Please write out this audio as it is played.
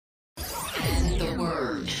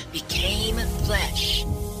Word became flesh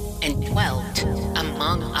and dwelt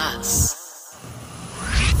among us.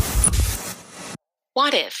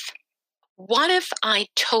 What if? What if I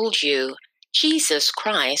told you Jesus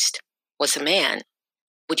Christ was a man?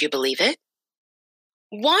 Would you believe it?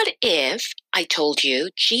 What if I told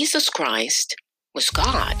you Jesus Christ was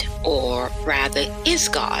God, or rather is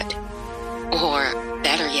God? Or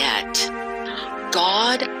better yet,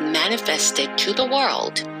 God manifested to the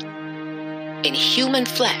world in human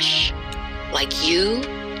flesh like you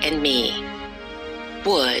and me.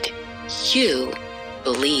 Would you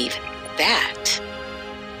believe that?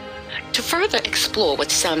 To further explore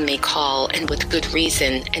what some may call, and with good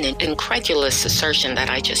reason, an incredulous assertion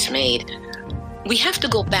that I just made, we have to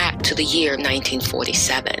go back to the year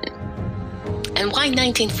 1947. And why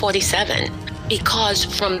 1947? Because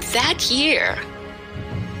from that year,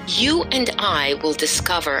 you and I will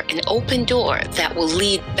discover an open door that will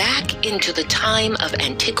lead back into the time of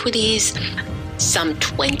antiquities, some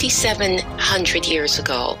 2,700 years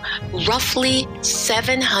ago, roughly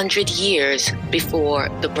 700 years before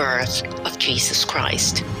the birth of Jesus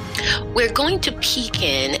Christ. We're going to peek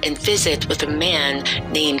in and visit with a man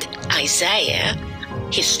named Isaiah,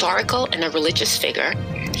 historical and a religious figure.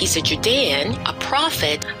 He's a Judean, a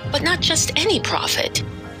prophet, but not just any prophet.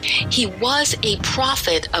 He was a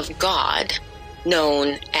prophet of God,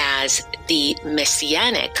 known as the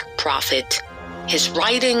Messianic prophet. His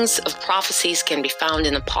writings of prophecies can be found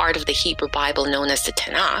in a part of the Hebrew Bible known as the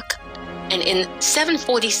Tanakh. And in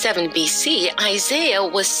 747 BC, Isaiah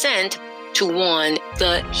was sent to warn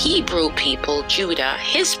the Hebrew people, Judah,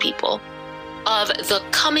 his people, of the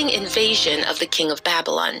coming invasion of the king of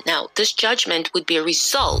Babylon. Now, this judgment would be a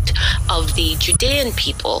result of the Judean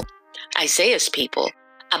people, Isaiah's people,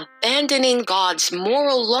 abandoning God's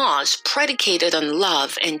moral laws predicated on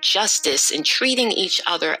love and justice and treating each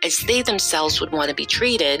other as they themselves would want to be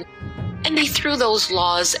treated. And they threw those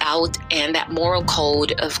laws out and that moral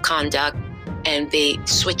code of conduct, and they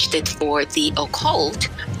switched it for the occult,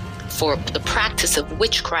 for the practice of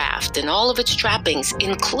witchcraft and all of its trappings,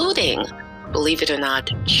 including, believe it or not,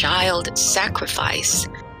 child sacrifice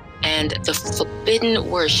and the forbidden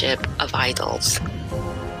worship of idols,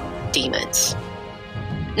 demons.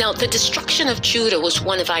 Now, the destruction of Judah was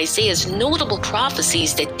one of Isaiah's notable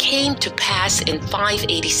prophecies that came to pass in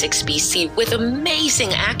 586 BC with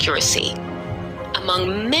amazing accuracy.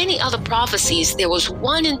 Among many other prophecies, there was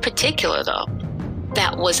one in particular, though,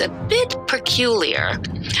 that was a bit peculiar,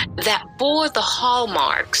 that bore the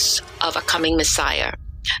hallmarks of a coming Messiah.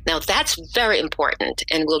 Now, that's very important,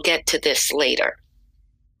 and we'll get to this later.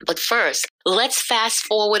 But first, let's fast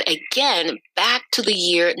forward again back to the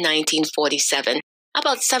year 1947.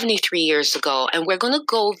 About 73 years ago, and we're going to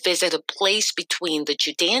go visit a place between the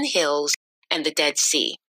Judean hills and the Dead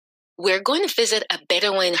Sea. We're going to visit a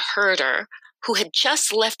Bedouin herder who had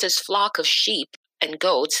just left his flock of sheep and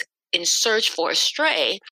goats in search for a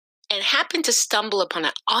stray and happened to stumble upon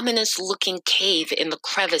an ominous-looking cave in the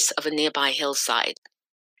crevice of a nearby hillside.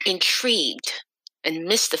 Intrigued and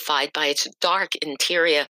mystified by its dark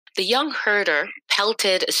interior, the young herder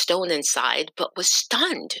pelted a stone inside, but was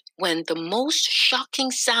stunned when the most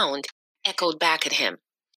shocking sound echoed back at him.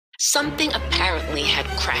 Something apparently had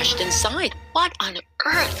crashed inside. What on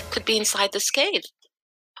earth could be inside this cave?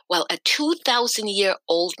 Well, a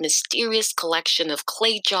 2,000-year-old mysterious collection of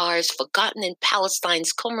clay jars forgotten in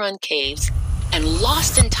Palestine's Qumran caves and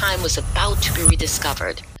lost in time was about to be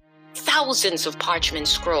rediscovered. Thousands of parchment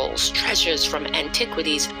scrolls, treasures from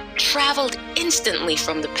antiquities, traveled instantly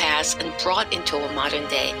from the past and brought into a modern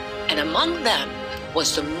day. And among them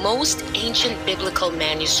was the most ancient biblical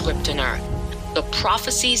manuscript on earth, the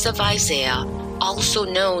Prophecies of Isaiah, also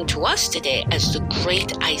known to us today as the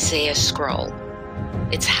Great Isaiah Scroll.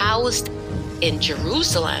 It's housed in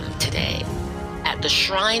Jerusalem today at the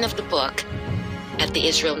Shrine of the Book at the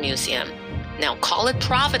Israel Museum. Now, call it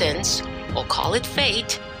providence or call it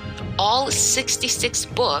fate, all 66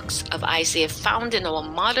 books of Isaiah found in our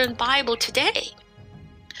modern Bible today.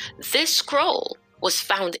 This scroll was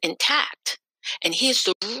found intact, and here's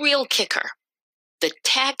the real kicker. The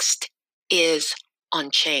text is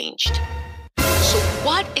unchanged. So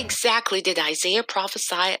what exactly did Isaiah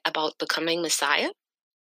prophesy about the coming Messiah?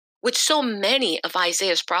 With so many of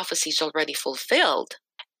Isaiah's prophecies already fulfilled,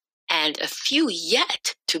 and a few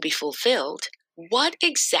yet to be fulfilled, what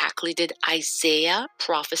exactly did Isaiah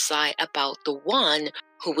prophesy about the one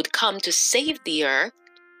who would come to save the earth,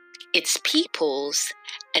 its peoples,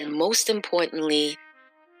 and most importantly,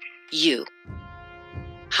 you?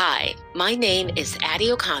 Hi, my name is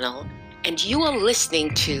Addie O'Connell, and you are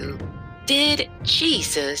listening to Did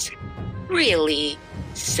Jesus Really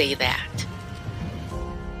Say That?